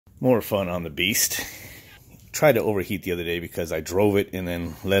More fun on the beast. Tried to overheat the other day because I drove it and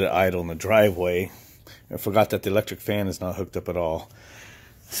then let it idle in the driveway. I forgot that the electric fan is not hooked up at all.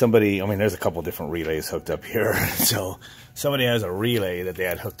 Somebody, I mean, there's a couple different relays hooked up here. So somebody has a relay that they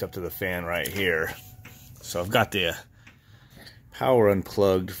had hooked up to the fan right here. So I've got the power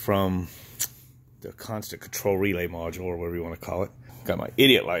unplugged from the constant control relay module, or whatever you want to call it. Got my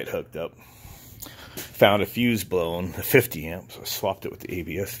idiot light hooked up. Found a fuse blown, a 50 amp, so I swapped it with the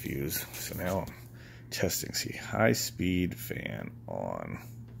ABS fuse. So now I'm testing. See, high speed fan on,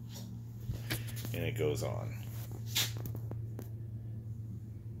 and it goes on.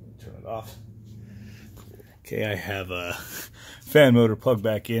 Turn it off. Cool. Okay, I have a fan motor plugged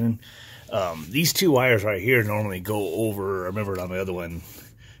back in. These two wires right here normally go over, I remember it on the other one,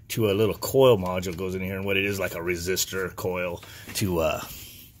 to a little coil module goes in here, and what it is, like a resistor coil to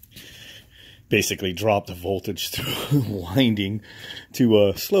basically drop the voltage through winding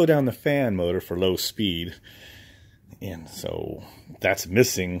to slow down the fan motor for low speed. And so that's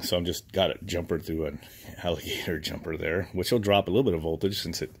missing, so I'm just got it jumpered through an alligator jumper there, which will drop a little bit of voltage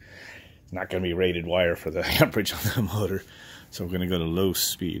since it's not going to be rated wire for the amperage on the motor. So we're going to go to low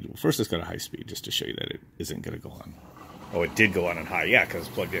speed. Well, first let's go to high speed just to show you that it isn't going to go on. Oh, it did go on high. Yeah, because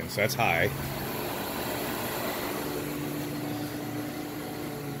it's plugged in, so that's high.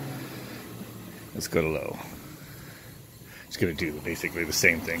 Let's go to low. It's going to do basically the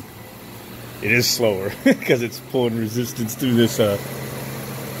same thing. It is slower because it's pulling resistance through this,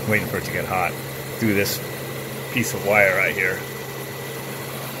 waiting for it to get hot, through this piece of wire right here.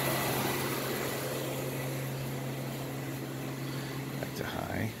 Back to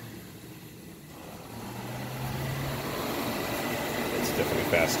high. It's definitely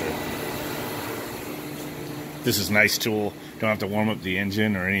faster. This is a nice tool. Don't have to warm up the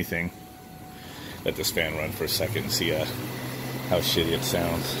engine or anything. Let this fan run for a second and see how shitty it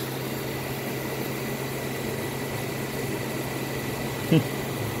sounds.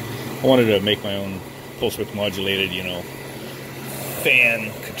 I wanted to make my own pulse width modulated, you know,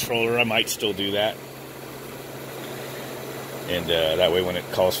 fan controller. I might still do that. And that way when it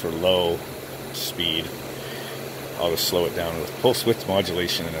calls for low speed, I'll just slow it down with pulse width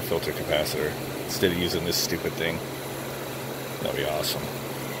modulation and a filter capacitor instead of using this stupid thing. That'll be awesome.